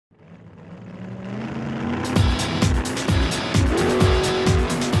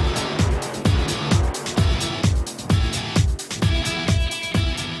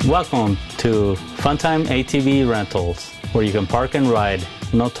Welcome to Time ATV Rentals, where you can park and ride,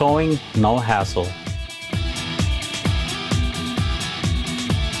 no towing, no hassle.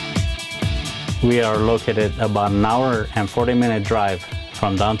 We are located about an hour and 40-minute drive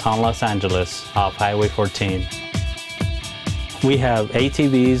from downtown Los Angeles off Highway 14. We have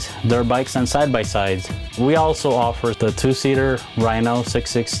ATVs, dirt bikes, and side-by-sides. We also offer the 2-seater Rhino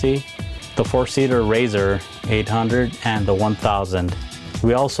 660, the 4-seater Razor 800, and the 1000.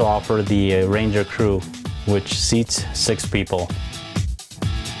 We also offer the Ranger Crew, which seats 6 people.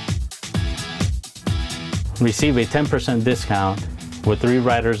 Receive a 10% discount with 3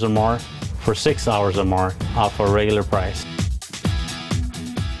 riders or more for 6 hours or more off our regular price.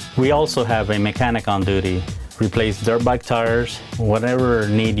 We also have a mechanic on duty. Replace dirt bike tires, whatever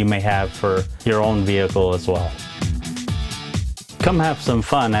need you may have for your own vehicle as well. Come have some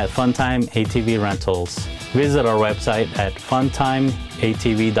fun at Time ATV Rentals. Visit our website at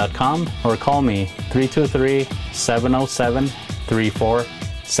funtimeatv.com or call me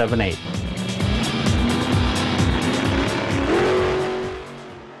 323-707-3478.